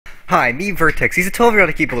Hi, me Vertex. He's a 12-year-old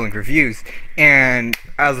to keep blowing reviews, and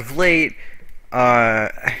as of late,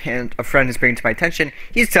 and a friend is bringing to my attention,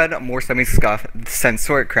 he's done more semi scuff since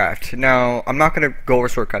Swordcraft. Now, I'm not going to go over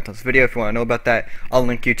Swordcraft on this video. If you want to know about that, I'll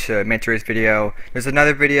link you to Mentor's video. There's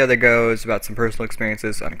another video that goes about some personal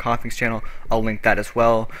experiences on Coughing's channel. I'll link that as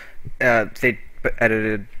well. They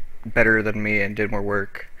edited better than me and did more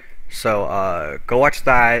work. So, go watch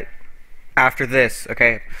that after this,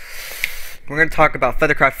 okay? We're going to talk about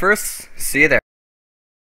Feathercraft first. See you there.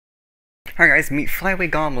 Alright guys, meet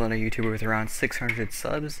Flyway Goblin, a YouTuber with around 600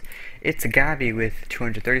 subs. It's Gabby with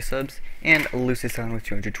 230 subs, and Lucisan with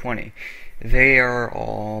 220. They are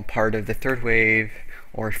all part of the third wave,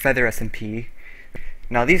 or Feather SMP.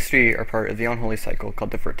 Now these three are part of the unholy cycle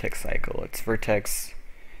called the VERTIX cycle. It's VERTIX.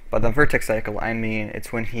 By the VERTIX cycle, I mean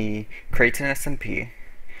it's when he creates an SMP,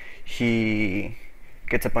 he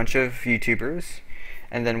gets a bunch of YouTubers,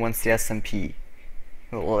 and then once the SMP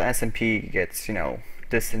gets,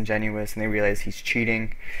 disingenuous and they realize he's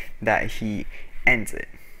cheating, that he ends it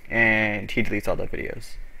and he deletes all the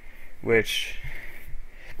videos. Which,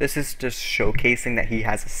 this is just showcasing that he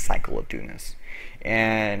has a cycle of doing this.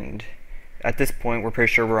 And at this point, we're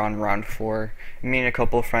pretty sure we're on round 4. Me and a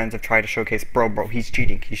couple of friends have tried to showcase, bro, he's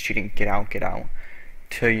cheating, get out,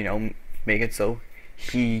 to, make it so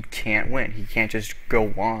he can't win. He can't just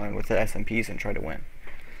go on with the SMPs and try to win.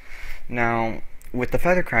 Now, with the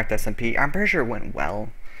Feathercraft SMP, I'm pretty sure it went well,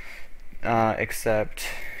 except,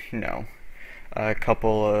 a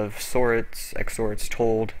couple of ex-swords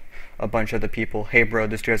told a bunch of the people, hey bro,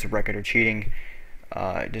 this dude has a record of cheating,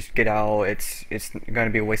 just get out, it's gonna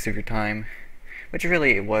be a waste of your time. Which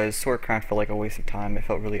really it was. Swordcraft felt like a waste of time. It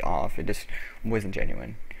felt really off. It just wasn't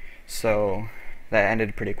genuine. So that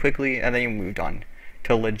ended pretty quickly, and then you moved on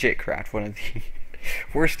to Legit Craft, one of the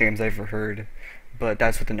worst names I've ever heard. But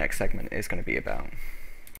that's what the next segment is going to be about.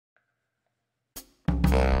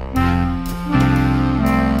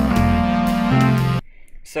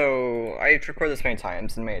 So, I've recorded this many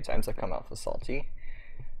times, and many times I've come out with salty.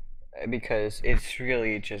 Because it's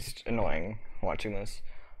really just annoying watching this.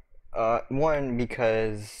 One,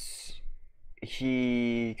 because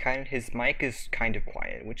his mic is kind of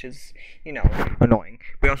quiet, which is, annoying.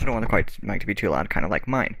 We also don't want the mic to be too loud, kind of like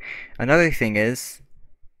mine. Another thing is,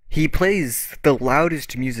 he plays the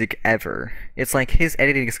loudest music ever. It's like his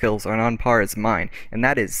editing skills are on par as mine, and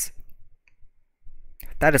that is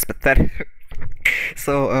pathetic.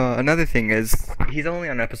 So, another thing is, he's only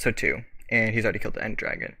on episode 2, and he's already killed the End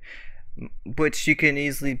Dragon. Which you can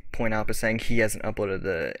easily point out by saying he hasn't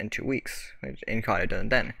uploaded in 2 weeks, and caught it done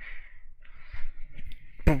then.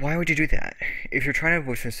 But why would you do that? If you're trying to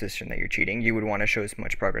avoid the suspicion that you're cheating, you would want to show as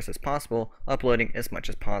much progress as possible, uploading as much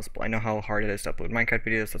as possible. I know how hard it is to upload Minecraft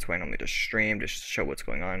videos, that's why I normally just stream, to show what's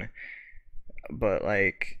going on. But,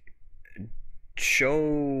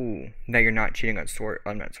 show that you're not cheating on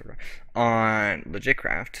Legit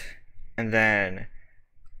Craft, and then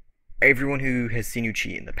everyone who has seen you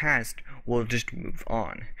cheat in the past will just move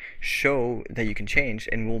on. Show that you can change,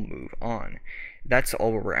 and we'll move on. That's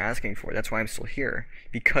all we're asking for. That's why I'm still here.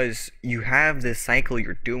 Because you have this cycle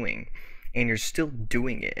you're doing, and you're still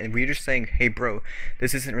doing it. And we're just saying, hey bro,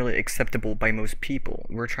 this isn't really acceptable by most people.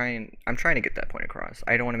 I'm trying to get that point across.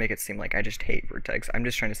 I don't want to make it seem like I just hate Vertex. I'm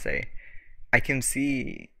just trying to say, I can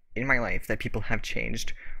see in my life that people have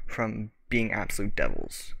changed from being absolute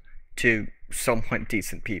devils to somewhat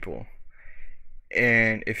decent people.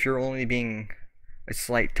 And if you're only being a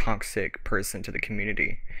slight toxic person to the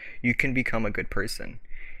community, you can become a good person,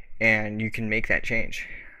 and you can make that change.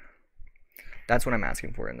 That's what I'm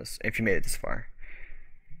asking for in this, if you made it this far.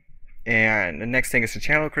 And the next thing is the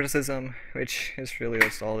channel criticism, which is really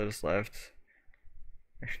that's all that is left.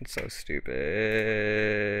 It's so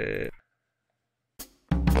stupid.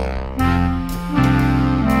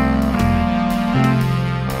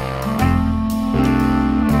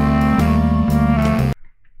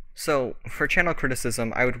 So, for channel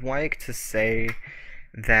criticism, I would like to say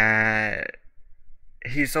that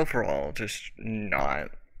he's overall just not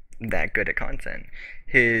that good at content.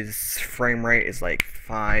 His frame rate is like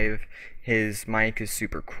 5, his mic is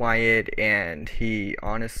super quiet, and he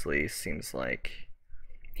honestly seems like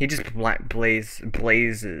he just blares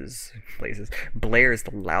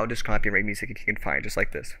the loudest copyright music he can find, just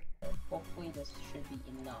like this. Hopefully this should be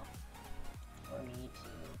enough for me to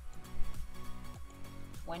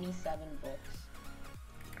 27 books.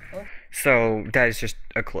 Oh. So that is just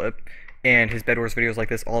a clip, and his Bed Wars videos like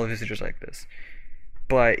this, all of his are just like this.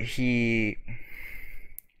 But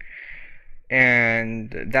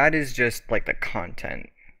and that is just like the content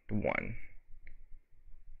one.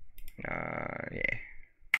 Yeah.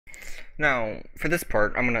 Now, for this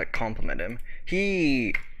part, I'm gonna compliment him.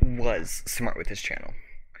 He was smart with his channel.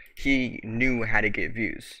 He knew how to get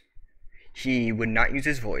views. He would not use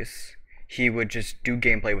his voice. He would just do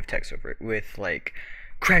gameplay with text over it, with like,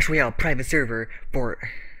 Crash Royale private server for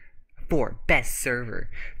best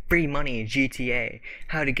server, free money GTA,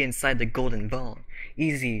 how to get inside the golden vault,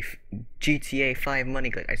 easy GTA 5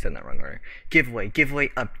 money glitch. I said that wrong order. Giveaway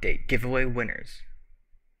update, giveaway winners.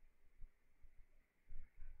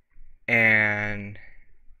 And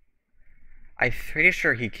I'm pretty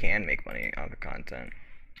sure he can make money off the content.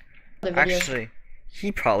 Actually,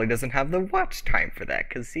 he probably doesn't have the watch time for that,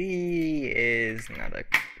 because he is not a...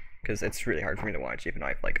 because it's really hard for me to watch, even though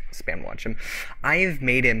I've, like, spam watch him. I've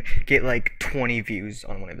made him get, like, 20 views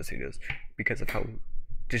on one of his videos, because of how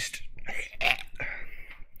just...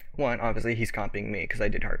 One, obviously, he's copying me, because I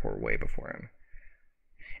did hardcore way before him.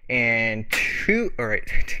 And two...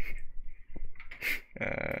 Alright.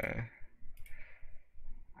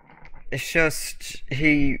 It's just,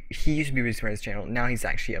 he used to be really smart on his channel, now he's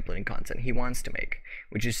actually uploading content he wants to make,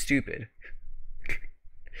 which is stupid.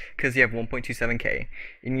 Because you have 1.27k,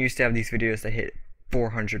 and you used to have these videos that hit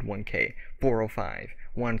 401k, 405,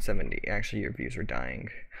 170, actually your views are dying,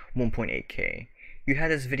 1.8k. You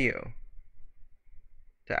had this video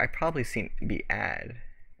that I've probably seen be an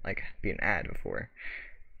ad before.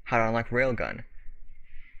 How to unlock Railgun,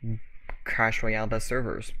 Crash Royale best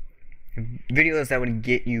servers. Videos that would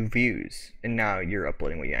get you views, and now you're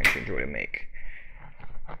uploading what you actually enjoy to make,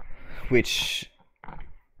 which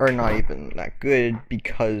are not even that good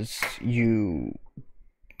because you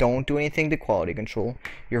don't do anything to quality control.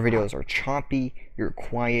 Your videos are choppy, you're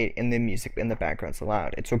quiet, and the music in the background's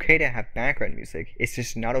loud. It's okay to have background music, it's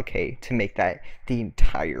just not okay to make that the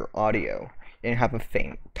entire audio and have a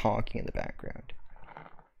faint talking in the background.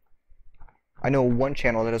 I know one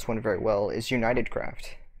channel that does one very well is United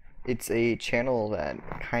Craft. It's a channel that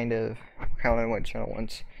kind of went channel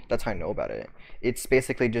once. That's how I know about it. It's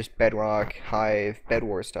basically just Bedrock, Hive, Bed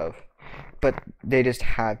War stuff, but they just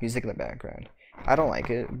have music in the background. I don't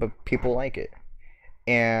like it, but people like it,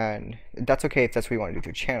 and that's okay if that's what you want to do to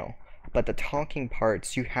your channel. But the talking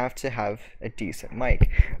parts, you have to have a decent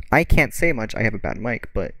mic. I can't say much. I have a bad mic,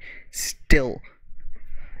 but still,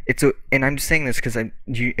 and I'm just saying this because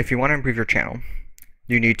if you want to improve your channel,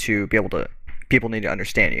 you need to be able to. People need to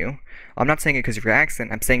understand you. I'm not saying it because of your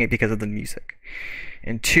accent, I'm saying it because of the music.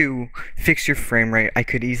 And two, fix your frame rate. I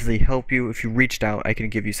could easily help you. If you reached out, I can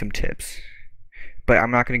give you some tips. But I'm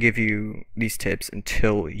not going to give you these tips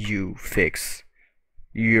until you fix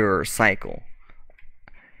your cycle.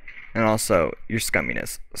 And also, your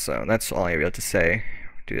scumminess. So that's all I have to say.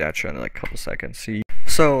 Do that show in like a couple seconds.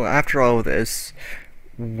 So after all of this,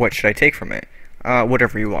 what should I take from it?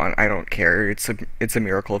 Whatever you want, I don't care. It's a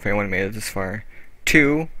miracle if anyone made it this far.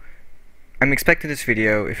 Two, I'm expecting this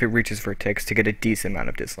video, if it reaches VERTIX, to get a decent amount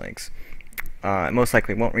of dislikes. It most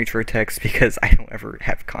likely won't reach VERTIX because I don't ever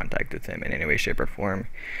have contact with him in any way, shape, or form.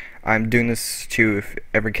 I'm doing this if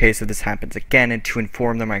every case of this happens again, and to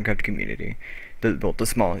inform the Minecraft community, the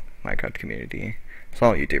small Minecraft community,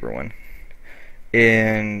 small YouTuber one.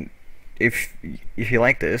 And if you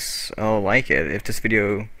like this, I'll like it. If this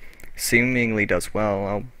video seemingly does well,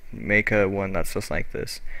 I'll make one that's just like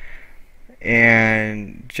this.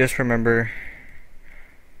 And just remember,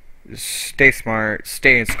 stay smart,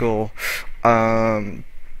 stay in school.